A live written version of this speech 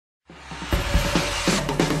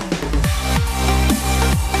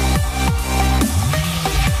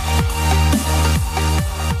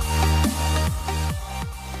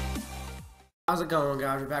How's it going,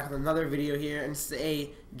 guys? We're back with another video here, and it's a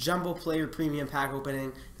Jumbo Player Premium Pack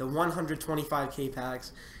opening, the 125k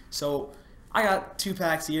packs. So, I got two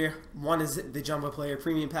packs here. One is the Jumbo Player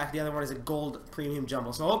Premium Pack, the other one is a Gold Premium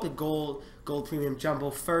Jumbo. So, I'll open Gold Premium Jumbo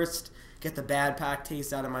first, get the bad pack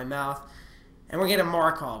taste out of my mouth, and we'll get a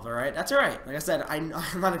Markov, alright? That's alright. Like I said, I'm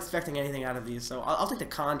not expecting anything out of these, so I'll take the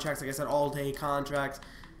contracts. Like I said, all-day contracts.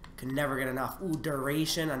 Can never get enough. Ooh,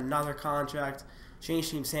 duration, another contract.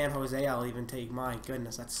 Change team San Jose, I'll even take. My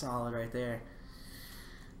goodness, that's solid right there.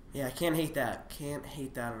 Yeah, I can't hate that. Can't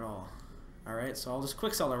hate that at all. Alright, so I'll just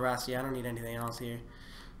quick sell the rest. Yeah, I don't need anything else here.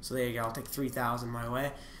 So there you go. I'll take 3,000 my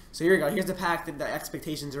way. So here we go. Here's the pack that the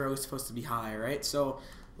expectations are always supposed to be high, right? So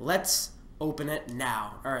let's open it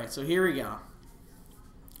now. Alright, so here we go.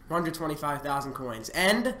 125,000 coins.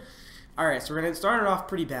 And, alright, so we're going to start it off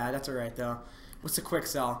pretty bad. That's alright, though. What's the quick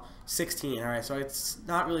sell? 16. Alright, so it's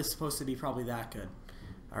not really supposed to be probably that good.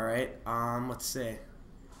 Alright, let's see.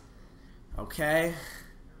 Okay.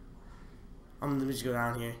 Let me just go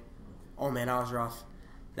down here. Oh man, that was rough.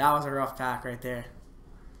 That was a rough pack right there.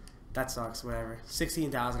 That sucks, whatever.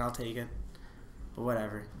 16,000, I'll take it. But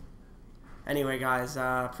whatever. Anyway, guys,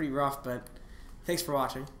 pretty rough, but thanks for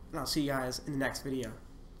watching. And I'll see you guys in the next video.